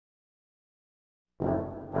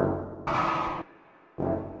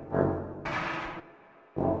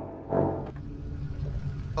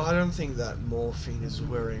I don't think that morphine is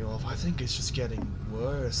wearing off. I think it's just getting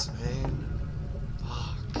worse, man.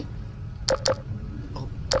 Fuck. Oh.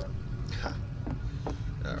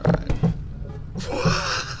 Alright.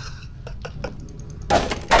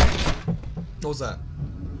 What was that?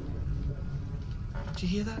 Did you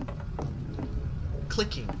hear that?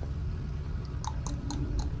 Clicking.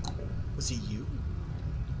 Was it you?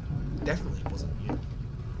 Definitely wasn't you.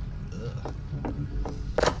 Ugh.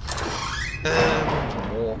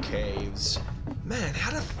 And more caves. Man,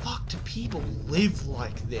 how the fuck do people live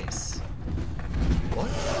like this? What?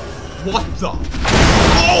 What the?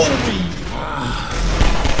 Holy!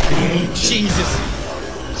 Jesus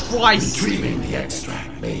Christ! Retrieving the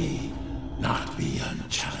extract may not be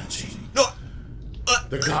unchallenging. No.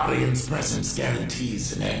 The Guardian's presence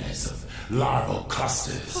guarantees an awareness of larval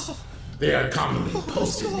clusters. They are commonly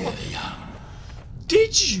posted near the young.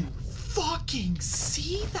 Did you fucking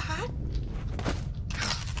see that?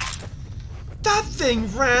 That thing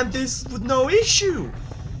rammed this with no issue.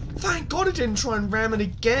 Thank God it didn't try and ram it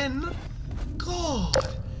again. God.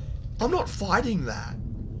 I'm not fighting that.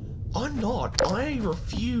 I'm not. I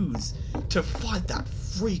refuse to fight that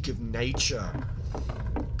freak of nature.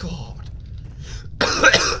 God.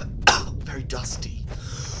 Very dusty.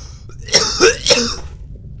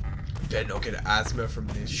 Better not get asthma from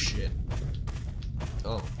this shit.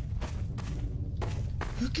 Oh.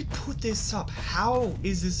 Who could put this up? How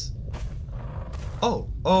is this?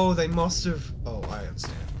 Oh, they must have. Oh, I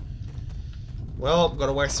understand. Well,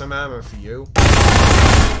 gotta waste some ammo for you.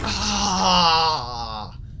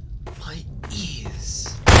 Ah, my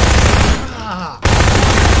ears. Ah.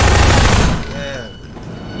 Yeah.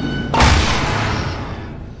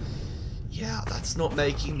 Yeah, that's not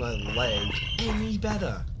making my leg any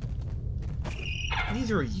better.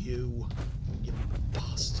 Neither are you, you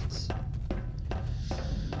bastards.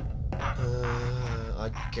 I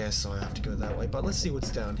guess I have to go that way, but let's see what's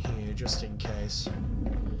down here, just in case.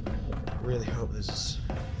 Really hope this.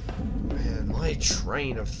 Man, my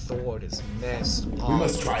train of thought is messed up. We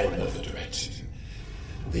must try another direction.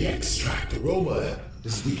 The extract aroma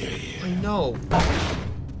is weaker here. I know.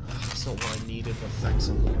 That's not what I needed, but thanks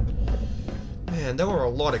a lot. Man, there were a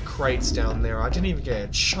lot of crates down there. I didn't even get a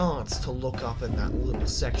chance to look up in that little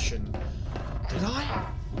section. Did I?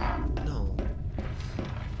 No.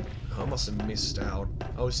 I must have missed out.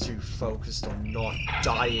 I was too focused on not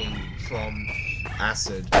dying from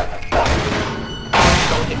acid. Don't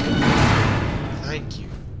hit me. Thank you.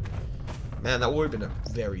 Man, that would have been a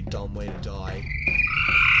very dumb way to die.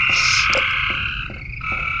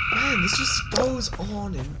 Man, this just goes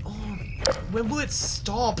on and on. When will it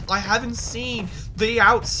stop? I haven't seen the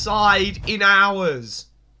outside in hours.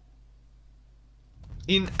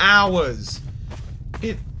 In hours.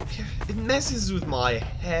 It messes with my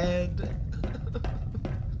head.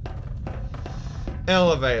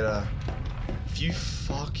 Elevator. If you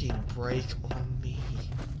fucking break on me.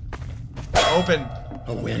 Open.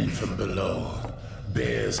 A wind from below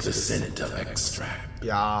bears the scent of extract.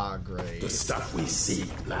 Yeah, great. The stuff we seek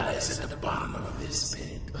lies at the bottom of this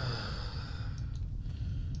pit.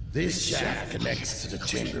 This shaft connects to the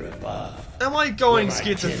chamber above. Am I going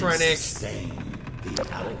schizophrenic?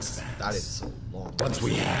 That is so long. Once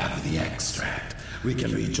we have the extract, we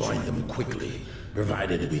can rejoin them quickly,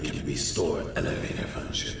 provided we can restore elevator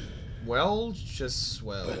function. Well, just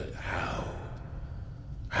well. But how?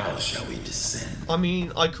 How shall we descend? I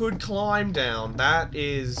mean, I could climb down. That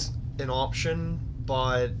is an option,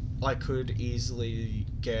 but I could easily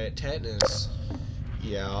get tetanus.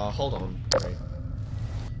 Yeah, hold on. Wait.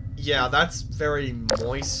 Yeah, that's very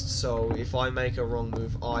moist, so if I make a wrong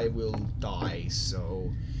move, I will die,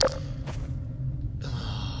 so...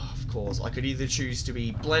 of course, I could either choose to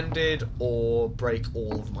be blended or break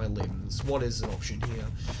all of my limbs. What is an option here?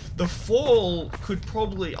 The fall could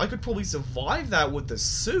probably... I could probably survive that with the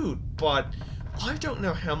suit, but I don't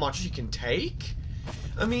know how much it can take.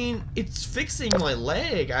 I mean, it's fixing my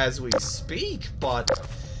leg as we speak, but...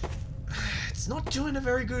 it's not doing a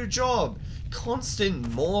very good job.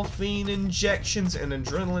 Constant morphine injections and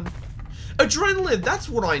adrenaline. Adrenaline, that's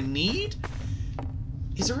what I need.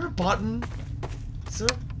 Is there a button? Is there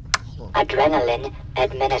a... Hold on. Adrenaline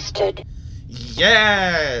administered.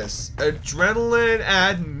 Yes! Adrenaline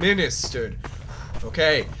administered.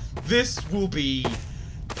 Okay, this will be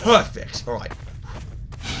perfect. Alright.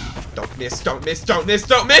 Don't miss, don't miss, don't miss,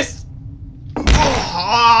 don't miss!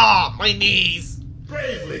 Ah, my knees!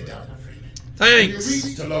 Bravely done, Freeman. Thanks! When you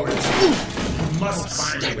reach the lower chamber, you must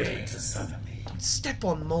find a way to summon me. Don't step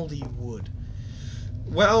on moldy wood.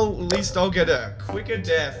 Well, at least I'll get a quicker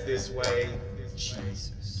death this way.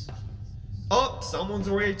 Jesus. Oh, someone's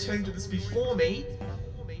already attempted this before me.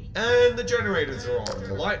 And the generators are on,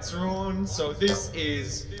 the lights are on, so this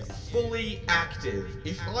is fully active.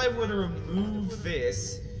 If I were to remove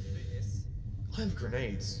this... I have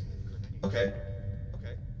grenades. Okay.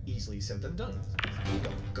 Easily said than done.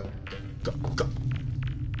 Go.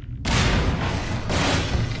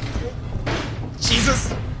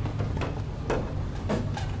 Jesus!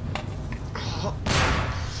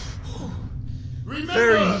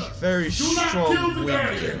 Remember, Very do not strong kill the wind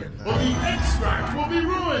Guardian, here. or the extract will be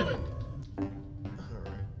ruined.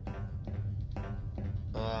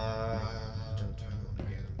 Don't turn on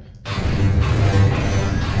again.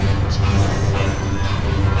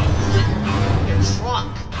 Get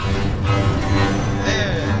truck!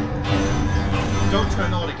 There! Don't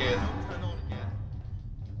turn on again.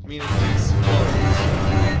 I mean, it explodes.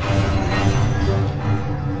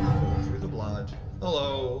 Through the blood.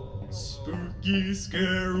 Hello. Spooky,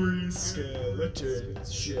 scary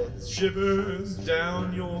skeletons, shivers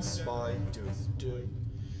down your spine.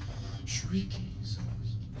 Shrieking.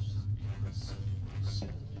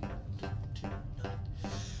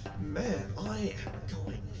 Man, I am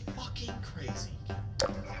going fucking crazy.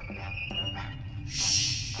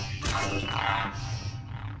 Shh.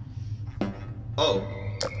 Oh,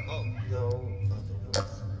 no.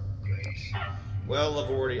 Great. Well,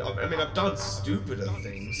 I've done stupider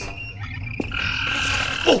things.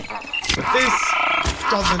 Oh! This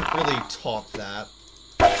doesn't really top that.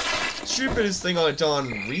 Stupidest thing I've done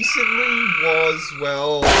recently was,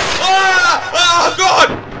 well... Ah! God!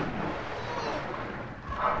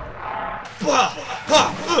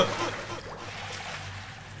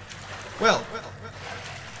 Well,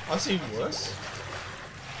 I've seen worse.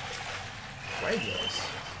 Way worse.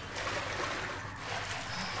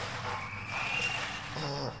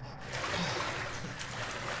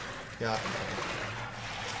 Yeah.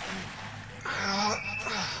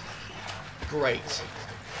 Great.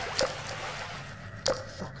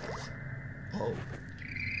 Fuck off. Oh.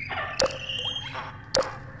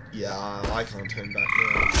 Yeah, I can't turn back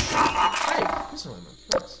now. Hey, here's an ammo.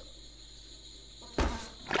 Nice.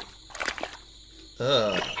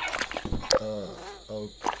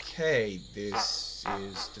 Okay, this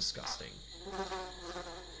is disgusting.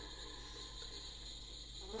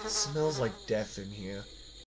 It smells like death in here.